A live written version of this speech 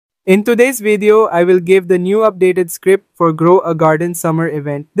In today's video, I will give the new updated script for Grow a Garden summer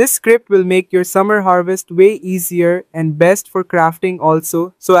event. This script will make your summer harvest way easier and best for crafting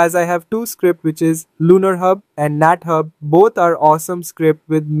also. So as I have two scripts, which is Lunar Hub and Nat Hub, both are awesome script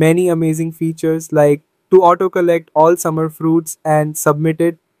with many amazing features like to auto collect all summer fruits and submit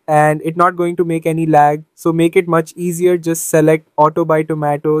it, and it not going to make any lag, so make it much easier. Just select auto buy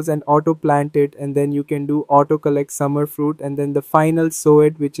tomatoes and auto plant it, and then you can do auto collect summer fruit, and then the final sow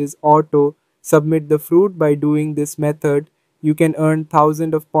it, which is auto submit the fruit. By doing this method, you can earn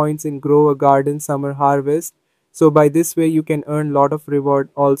thousands of points in Grow a Garden summer harvest. So by this way you can earn lot of reward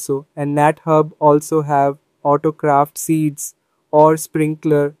also. And Nat Hub also have auto craft seeds or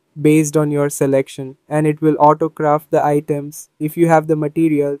sprinkler based on your selection, and it will auto craft the items if you have the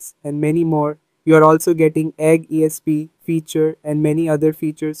materials, and many more. You are also getting egg ESP feature and many other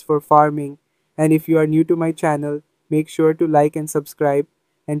features for farming. And if you are new to my channel, make sure to like and subscribe.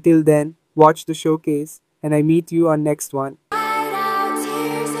 Until then, watch the showcase, and I meet you on next one.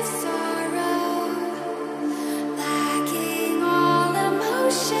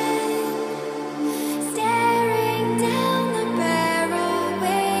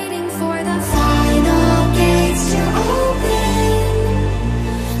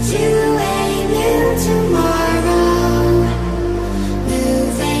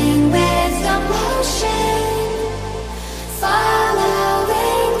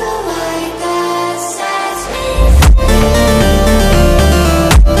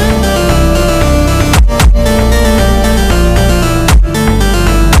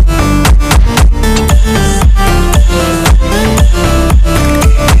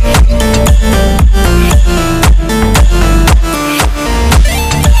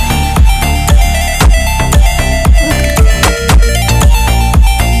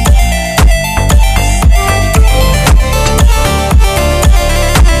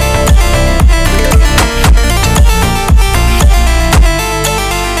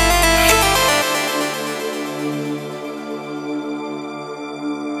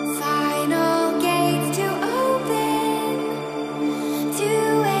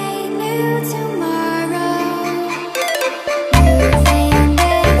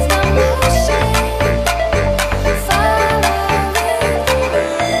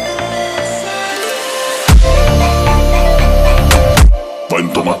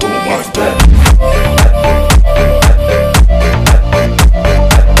 Toma, toma, toma,